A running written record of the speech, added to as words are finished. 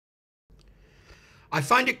I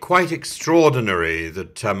find it quite extraordinary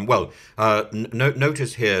that,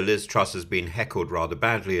 notice here Liz Truss has been heckled rather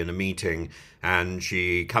badly in a meeting, and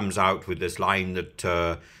she comes out with this line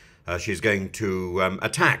that she's going to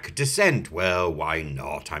attack dissent. Well, why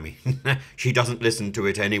not? I mean, she doesn't listen to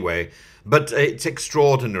it anyway. But it's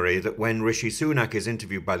extraordinary that when Rishi Sunak is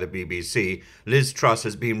interviewed by the BBC, Liz Truss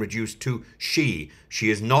has been reduced to she.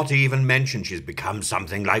 She is not even mentioned. She's become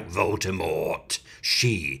something like Voldemort.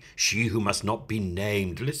 She who must not be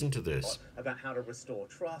named. Listen to this. About how to restore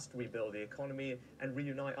trust, rebuild the economy, and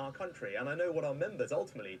reunite our country. And I know what our members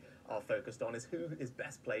ultimately are focused on is who is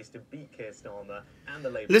best placed to beat Keir Starmer and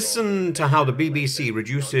the Labour. Listen to how the BBC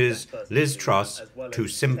reduces Liz Truss to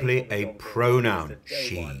simply a pronoun.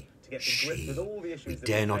 She. We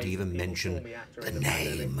dare not even mention the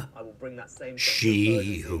name.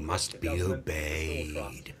 She who must be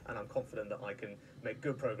obeyed. And I'm confident that I can make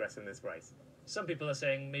good progress in this race. Some people are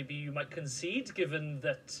saying maybe you might concede, given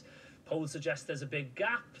that polls suggest there's a big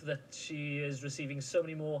gap, that she is receiving so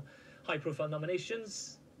many more high-profile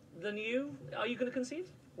nominations than you. Are you going to concede?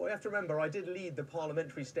 Well, you have to remember, I did lead the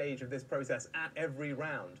parliamentary stage of this process at every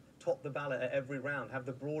round, top the ballot at every round, have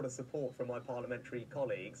the broader support from my parliamentary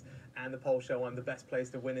colleagues, and the polls show I'm the best place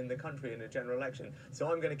to win in the country in a general election. So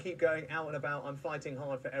I'm going to keep going out and about. I'm fighting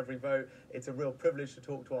hard for every vote. It's a real privilege to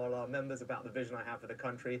talk to all our members about the vision I have for the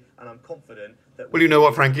country, and I'm confident that... Well, you know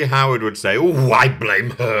what Frankie Howard would say? Oh, I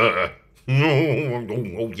blame her.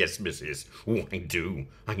 Oh, yes, missus. Oh, I do.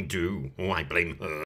 Oh, I blame her.